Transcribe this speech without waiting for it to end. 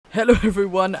Hello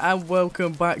everyone and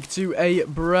welcome back to a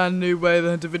brand new Way of the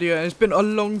Hunter video. And it's been a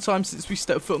long time since we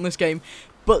stepped foot on this game,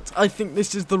 but I think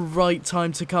this is the right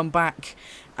time to come back.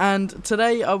 And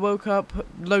today I woke up,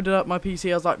 loaded up my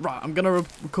PC, I was like, right, I'm going to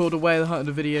record a Way of the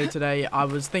Hunter video today. I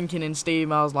was thinking in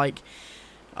Steam, I was like,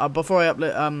 before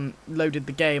I loaded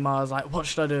the game, I was like, what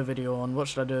should I do a video on, what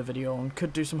should I do a video on?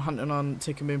 Could do some hunting on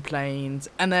Tickamoon Plains,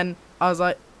 and then I was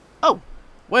like, oh,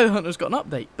 Way of the Hunter's got an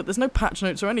update, but there's no patch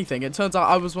notes or anything. It turns out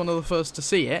I was one of the first to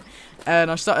see it,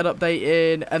 and I started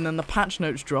updating, and then the patch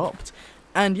notes dropped,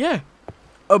 and yeah,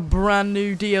 a brand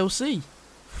new DLC.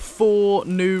 4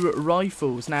 new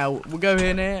rifles. Now, we'll go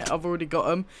in here, I've already got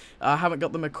them, I haven't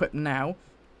got them equipped now,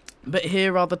 but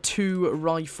here are the 2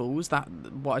 rifles. That,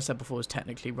 what I said before is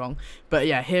technically wrong, but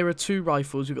yeah, here are 2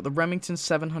 rifles. We've got the Remington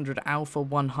 700 Alpha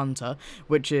 1 Hunter,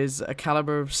 which is a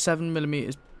caliber of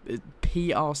 7mm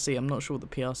PRC. I'm not sure what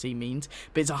the PRC means,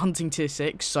 but it's a hunting tier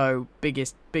 6, so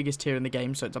biggest tier in the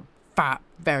game, so it's a fat,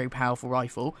 very powerful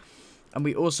rifle. And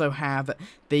we also have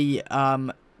the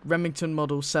Remington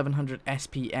Model 700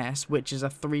 SPS, which is a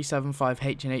 375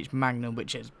 H&H Magnum,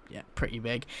 which is, yeah, pretty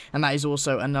big. And that is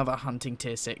also another hunting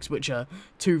tier 6, which are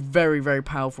 2 very, very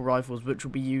powerful rifles, which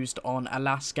will be used on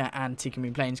Alaska and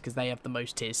Tickamoon Plains, because they have the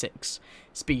most tier 6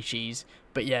 species.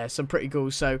 But yeah, some pretty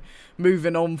cool. So,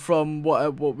 moving on from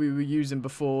what we were using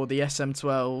before, the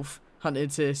SM12, hunting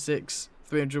tier 6,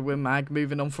 300 Win Mag,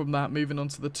 moving on from that, moving on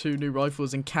to the 2 new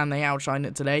rifles, and can they outshine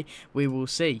it today? We will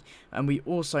see. And we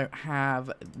also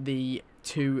have the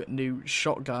 2 new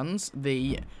shotguns,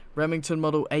 the Remington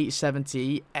Model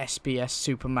 870 SPS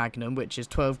Super Magnum, which is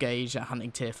 12 gauge at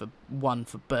hunting tier 1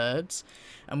 for birds,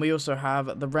 and we also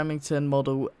have the Remington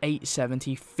Model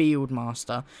 870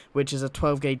 Fieldmaster, which is a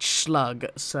 12 gauge slug,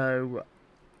 so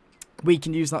we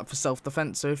can use that for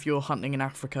self-defense. So if you're hunting in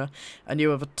Africa and you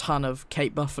have a ton of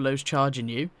Cape buffaloes charging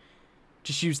you,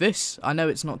 just use this. I know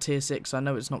it's not tier 6, I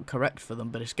know it's not correct for them,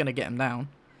 but it's going to get them down.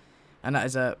 And that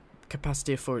is a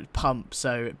capacity for its pump,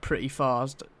 so pretty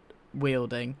fast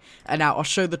wielding. And now I'll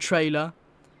show the trailer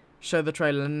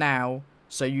now,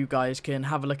 so you guys can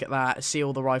have a look at that, see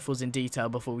all the rifles in detail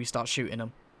before we start shooting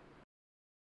them.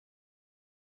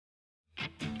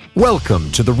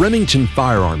 Welcome to the Remington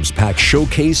Firearms Pack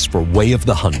Showcase for Way of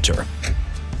the Hunter.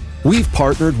 We've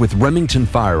partnered with Remington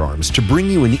Firearms to bring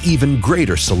you an even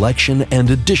greater selection and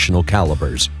additional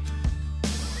calibers.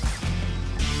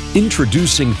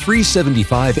 Introducing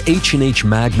 375 H&H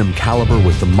Magnum caliber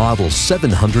with the Model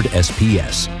 700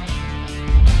 SPS.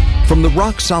 From the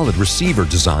rock-solid receiver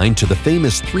design to the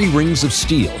famous 3 rings of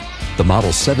steel, the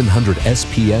Model 700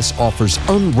 SPS offers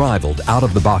unrivaled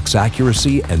out-of-the-box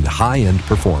accuracy and high-end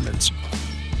performance.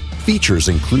 Features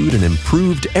include an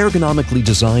improved ergonomically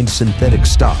designed synthetic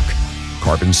stock,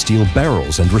 carbon steel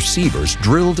barrels and receivers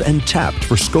drilled and tapped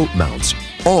for scope mounts.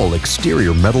 All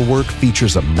exterior metalwork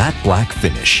features a matte black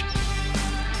finish.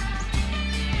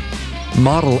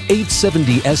 Model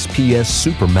 870 SPS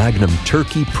Super Magnum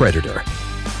Turkey Predator.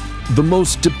 The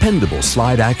most dependable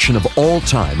slide action of all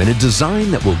time in a design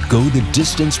that will go the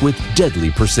distance with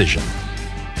deadly precision.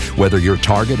 Whether your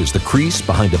target is the crease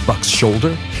behind a buck's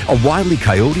shoulder, a wily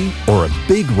coyote, or a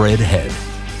big red head.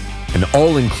 An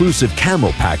all-inclusive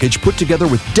camo package put together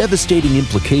with devastating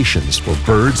implications for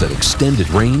birds at extended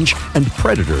range and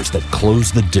predators that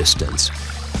close the distance.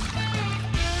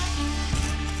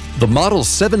 The Model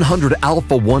 700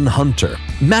 Alpha 1 Hunter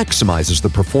maximizes the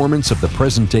performance of the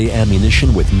present-day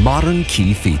ammunition with modern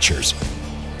key features.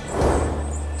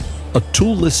 A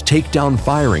toolless takedown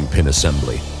firing pin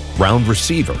assembly, round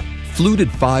receiver, fluted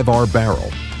 5R barrel,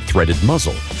 threaded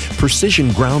muzzle,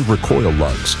 precision ground recoil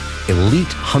lugs,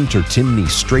 elite Hunter Timney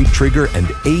straight trigger, and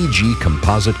AG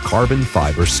composite carbon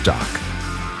fiber stock.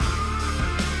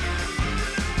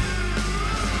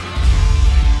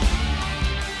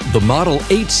 The Model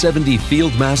 870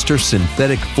 Fieldmaster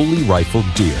Synthetic Fully Rifled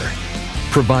Deer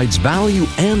provides value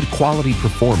and quality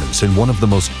performance in one of the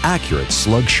most accurate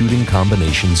slug shooting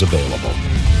combinations available.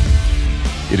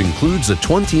 It includes a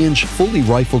 20-inch fully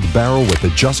rifled barrel with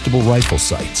adjustable rifle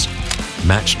sights.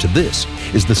 Matched to this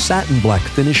is the satin black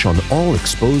finish on all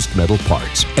exposed metal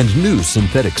parts and new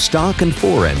synthetic stock and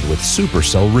forend with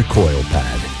supercell recoil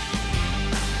pad.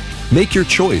 Make your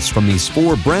choice from these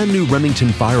 4 brand new Remington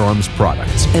Firearms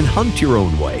products and hunt your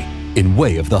own way in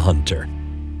Way of the Hunter.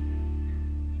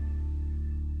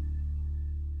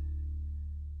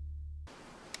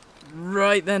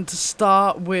 Right then, to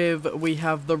start with, we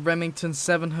have the Remington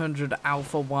 700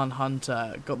 Alpha 1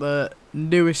 Hunter. Got the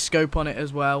newest scope on it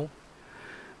as well.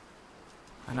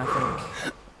 And I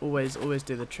think always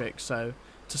do the trick. So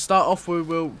to start off, we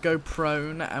will go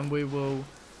prone and we will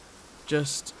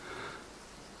just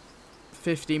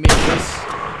 50 meters.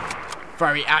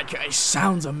 Very accurate. It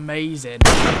sounds amazing.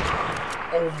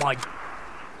 Oh my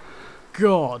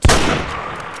god.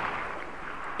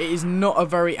 It is not a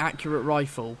very accurate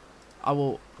rifle. I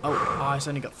will... Oh, it's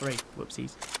only got 3.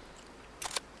 Whoopsies.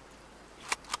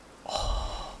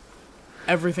 Oh,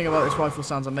 everything about this rifle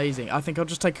sounds amazing. I think I'll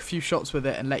just take a few shots with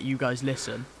it and let you guys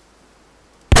listen.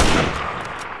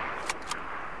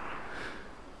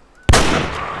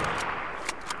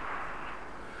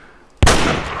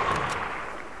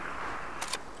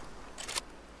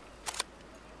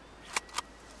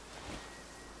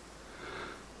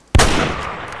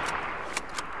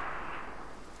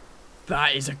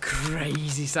 That is a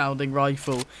crazy sounding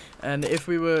rifle, and if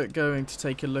we were going to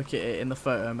take a look at it in the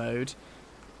photo mode,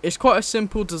 it's quite a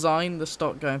simple design. The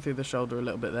stock going through the shoulder a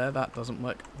little bit there, that doesn't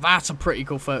work. That's a pretty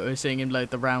cool photo, seeing him load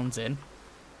the rounds in.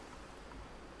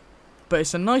 But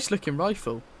it's a nice looking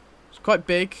rifle. It's quite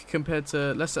big compared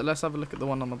to, let's have a look at the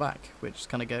one on the back, which is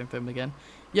kind of going for him again.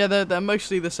 Yeah, they're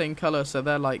mostly the same colour, so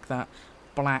they're like that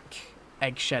black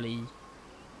eggshelly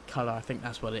colour, I think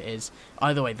that's what it is.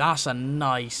 Either way, that's a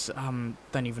nice, don't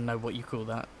even know what you call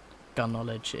that. Gun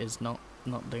knowledge is not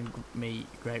doing me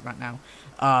great right now.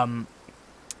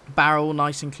 Barrel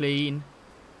nice and clean,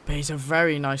 but it's a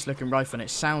very nice looking rifle and it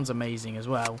sounds amazing as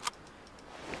well.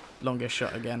 Longest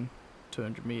shot again,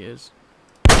 200 meters.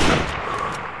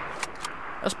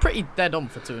 That's pretty dead on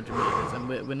for 200 meters, and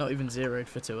we're not even zeroed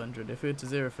for 200. If we were to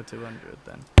zero for 200,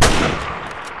 then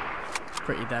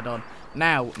pretty dead on.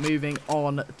 Now, moving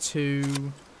on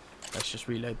to... Let's just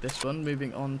reload this one.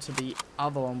 Moving on to the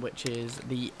other one, which is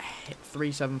the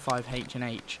 375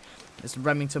 H&H. It's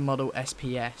Remington Model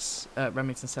SPS.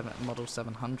 Remington Model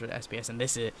 700 SPS. And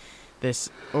this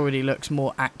already looks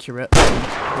more accurate than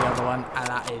the other one. And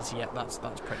that is, yeah, that's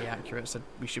pretty accurate. So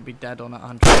we should be dead on at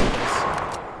 100 meters.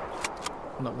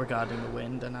 Not regarding the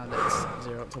wind. And now let's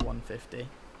zero up to 150.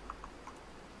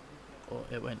 Or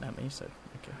it won't let me, so,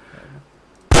 okay. There we go.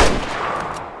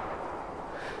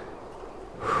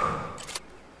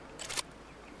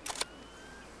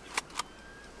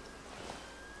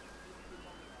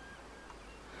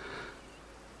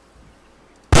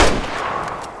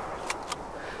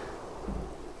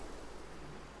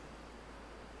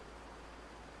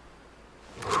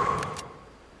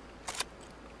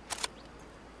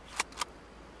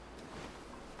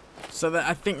 So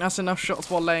I think that's enough shots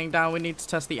while laying down. We need to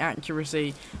test the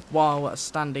accuracy while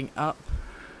standing up.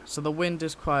 So the wind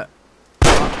is quite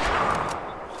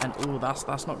up, and oh,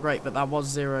 that's not great. But that was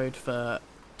zeroed for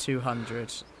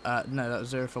 200. No, that was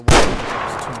 0 for 100. That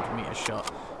was a 200 meter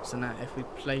shot. So now, if we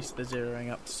place the zeroing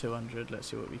up to 200, let's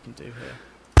see what we can do here.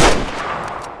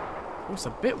 Oh, it's a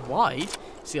bit wide.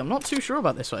 See, I'm not too sure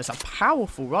about this one. It's a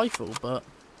powerful rifle, but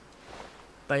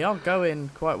they are going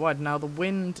quite wide. Now the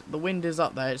wind is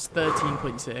up there. It's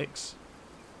 13.6.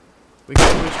 We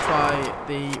can always try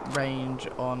the range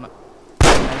on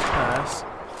purse.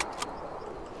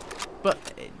 But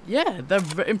yeah,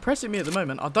 they're impressing me at the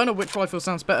moment. I don't know which rifle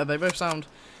sounds better. They both sound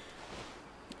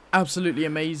absolutely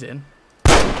amazing.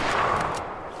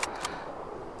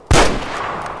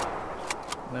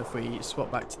 And if we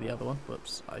swap back to the other one,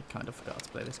 whoops, I kind of forgot to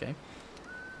play this game.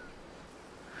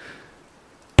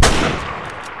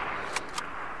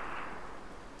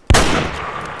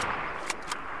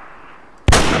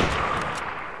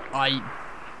 I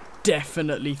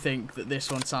definitely think that this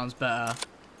one sounds better.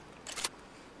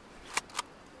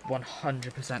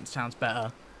 100% sounds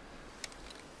better.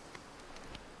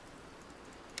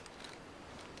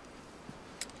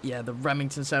 Yeah, the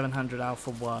Remington 700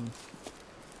 Alpha 1.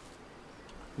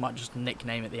 Might just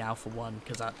nickname it the Alpha 1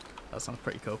 because that sounds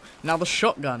pretty cool. Now the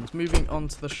shotguns. Moving on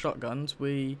to the shotguns,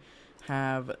 we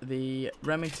have the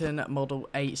Remington Model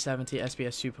 870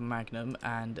 SPS Super Magnum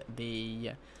and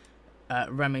the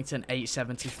Remington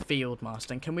 870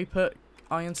 Fieldmaster. And can we put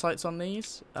iron sights on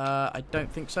these? I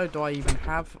don't think so. Do I even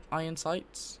have iron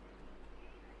sights?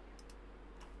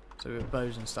 So with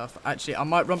bows and stuff. Actually, I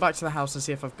might run back to the house and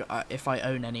see if I've got if I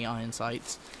own any iron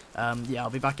sights. Yeah, I'll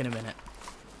be back in a minute.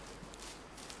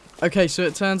 Okay, so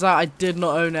it turns out I did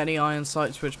not own any iron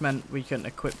sights, which meant we couldn't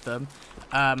equip them.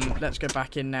 Let's go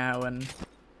back in now and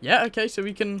yeah, okay, so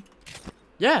we can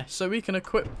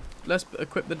equip. Let's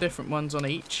equip the different ones on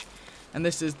each. And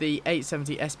this is the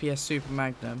 870 SPS Super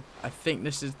Magnum. I think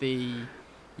this is the...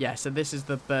 Yeah, so this is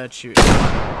the bird shooting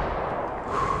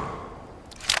one.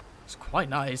 It's quite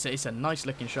nice. It's a nice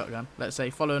looking shotgun. Let's say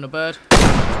following a bird.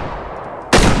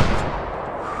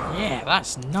 Yeah,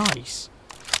 that's nice.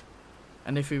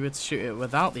 And if we were to shoot it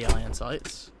without the iron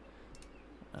sights...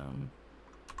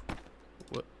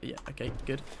 yeah, okay,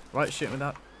 good. Right, shoot it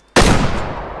without...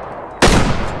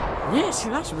 Yeah, see,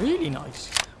 that's really nice.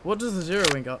 What does the zero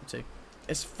wing go up to?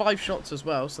 It's 5 shots as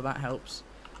well, so that helps.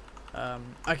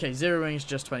 Okay, zero wing is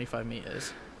just 25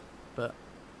 meters, but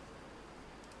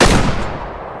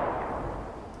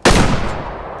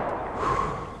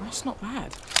that's not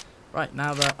bad. Right,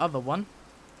 now the other one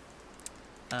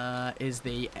is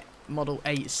the Model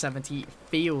 870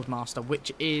 Fieldmaster,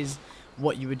 which is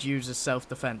what you would use as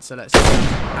self-defense. So let's see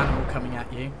an animal coming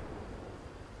at you.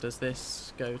 Does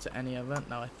this go to any other?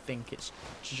 No, I think it's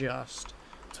just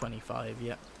 25,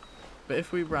 yep. But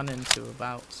if we run into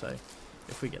about, so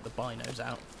if we get the binos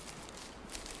out.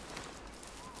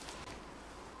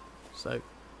 So,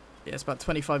 yeah, it's about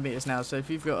 25 meters now. So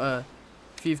if you've got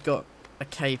a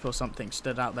cape or something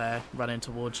stood out there running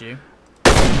towards you,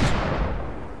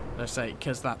 let's say,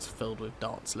 because that's filled with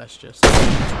dots, let's just...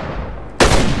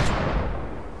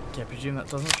 Okay, presume that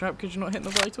doesn't trap because you're not hitting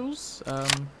the vitals.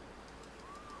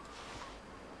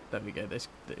 There we go. That is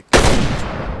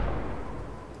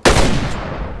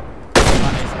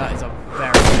a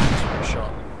very accurate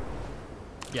shot.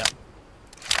 Yeah.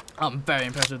 I'm very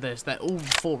impressed with this. All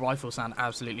 4 rifles sound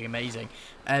absolutely amazing.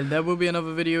 And there will be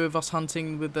another video of us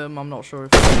hunting with them. I'm not sure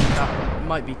if that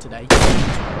might be today.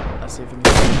 Let's see if we can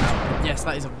get it out. But yes,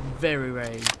 that is a very,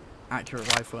 very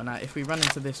accurate rifle. Now, if we run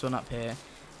into this one up here,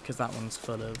 because that one's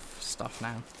full of stuff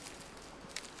now.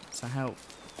 So how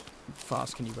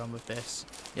fast can you run with this?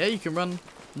 Yeah, you can run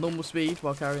normal speed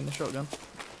while carrying the shotgun,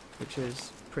 which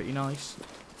is pretty nice.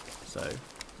 So,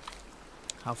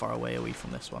 how far away are we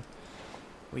from this one?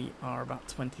 We are about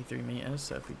 23 meters,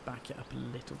 so if we back it up a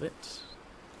little bit.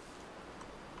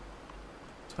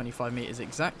 25 meters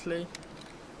exactly.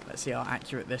 Let's see how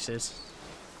accurate this is.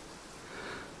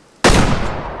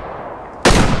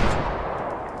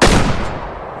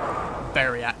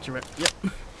 Very accurate. Yep.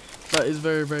 That is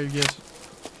very, very good.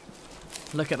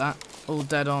 Look at that. All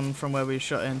dead on from where we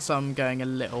shot in. Some going a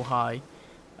little high.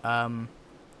 But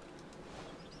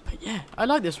yeah, I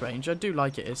like this range. I do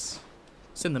like it. It's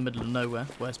in the middle of nowhere,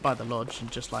 where it's by the lodge,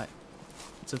 and just like,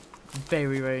 it's a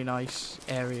very, very nice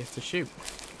area to shoot.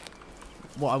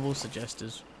 What I will suggest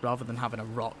is, rather than having a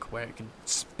rock where it can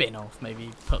spin off, maybe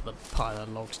put the pile of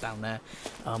logs down there.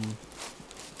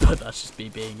 But that's just me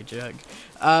being a jerk.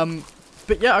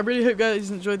 But yeah, I really hope you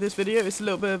guys enjoyed this video. It's a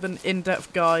little bit of an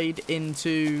in-depth guide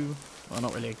into, well,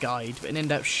 not really a guide, but an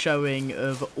in-depth showing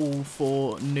of all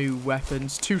 4 new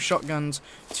weapons. 2 shotguns,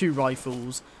 2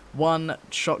 rifles, 1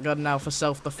 shotgun now for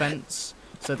self-defense,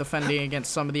 so defending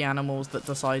against some of the animals that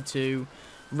decide to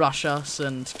rush us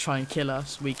and try and kill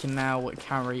us. We can now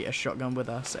carry a shotgun with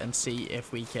us and see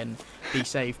if we can be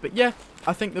safe. But yeah,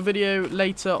 I think the video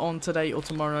later on today or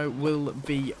tomorrow will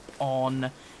be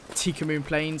on Tikamoon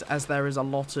Plains, as there is a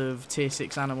lot of tier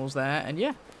 6 animals there. And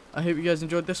yeah, I hope you guys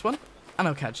enjoyed this one, and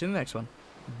I'll catch you in the next one.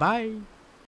 Bye!